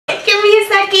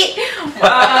jacket.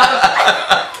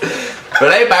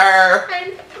 Blooper.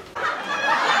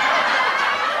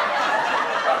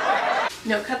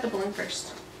 No, cut the balloon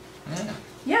first. Yeah.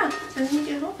 Yeah, and then you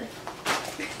can hold it.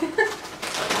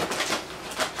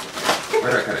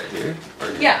 Where do I cut it? Here? Or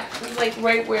here? Yeah, like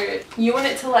right where you want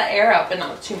it to let air out, but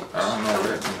not too much. I don't know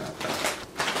where it's at.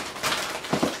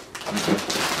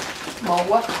 Well,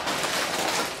 what?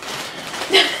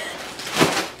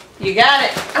 You got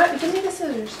it. Give me the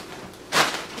scissors.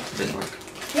 Didn't work.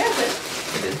 Yeah, it did.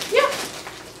 It did? Yeah.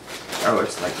 Oh,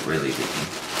 it's like really leaking.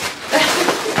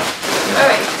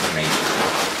 Alright. Amazing.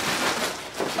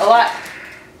 A lot.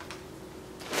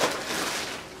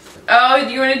 Oh,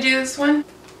 do you want to do this one?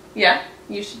 Yeah,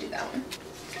 you should do that one.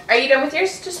 Are you done with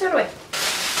yours? Just throw it away.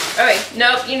 Alright,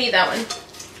 nope, you need that one.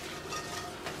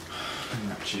 I'm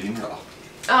not cheating at all.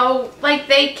 Oh, like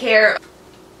they care.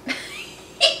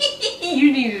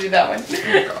 You need to do that one.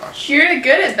 Oh gosh. You're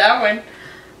good at that one.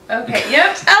 Okay,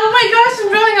 yep. Oh my gosh, I'm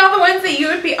drawing all the ones that you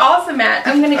would be awesome at.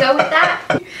 I'm gonna go with that.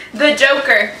 The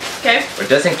Joker, okay? What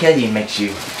doesn't kill you makes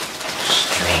you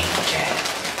stranger.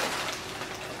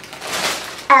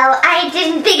 Oh, I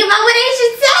didn't think about what I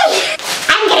should say.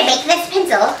 I'm gonna make this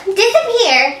pencil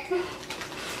disappear.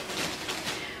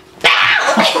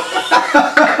 Bow!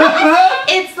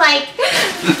 It's like...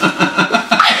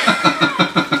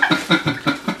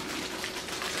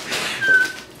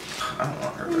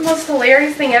 Most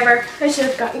hilarious thing ever. I should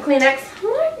have gotten Kleenex.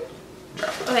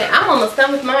 Okay, I'm almost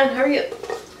done with mine. How are you?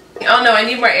 Oh no, I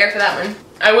need more air for that one.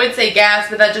 I would say gas,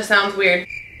 but that just sounds weird.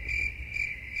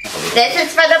 This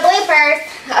is for the bloopers.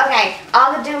 Okay,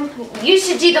 you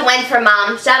should do the one for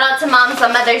Mom. Shout out to Moms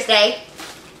on Mother's Day.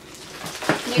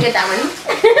 You did that one.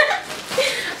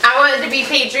 I wanted to be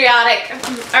patriotic.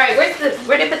 Alright,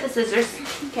 where did I put the scissors?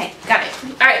 Okay, got it.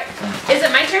 Alright, is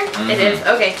it my turn? It is,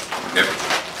 okay. Yep.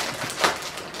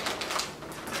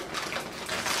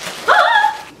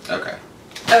 Okay.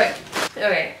 Okay.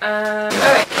 Okay.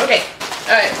 Okay. Okay.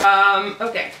 Alright.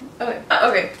 Okay. Okay.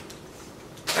 Okay.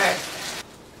 Alright.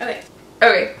 Okay.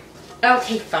 Okay.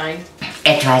 Okay, fine.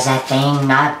 It was a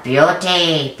thing of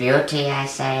beauty. Beauty, I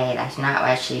say. That's not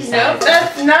what she said. Nope,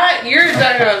 that's not. You're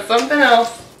talking about something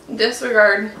else.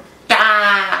 Disregard.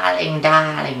 Darling,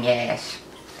 darling, yes.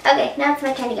 Okay, now it's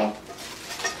my turn again.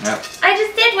 Yep. I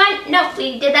just did one. No,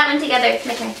 we did that one together. It's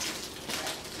my turn.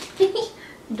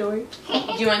 Dory.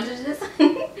 Do you want to do this?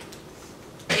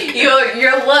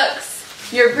 Your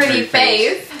looks. Your pretty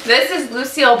face. This is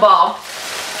Lucille Ball.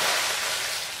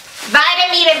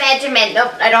 Vitamin Vegemin.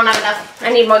 Nope, I don't have enough. I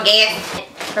need more gas.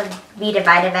 Vita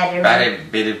Vegemin.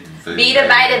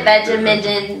 Vita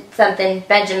Vegemin something.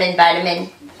 Vegemin vitamin.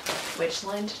 Which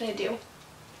line did I do?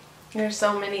 There's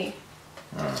so many.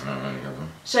 I don't know any of them.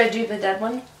 Should I do the dead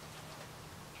one?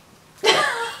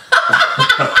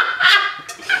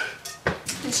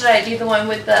 Should I do the one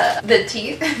with the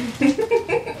teeth?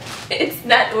 It's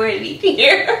not worthy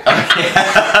here.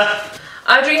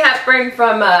 Audrey Hepburn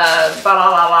from My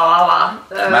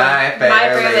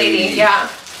Fair Lady. Yeah.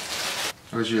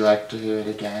 Would you like to hear it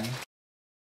again?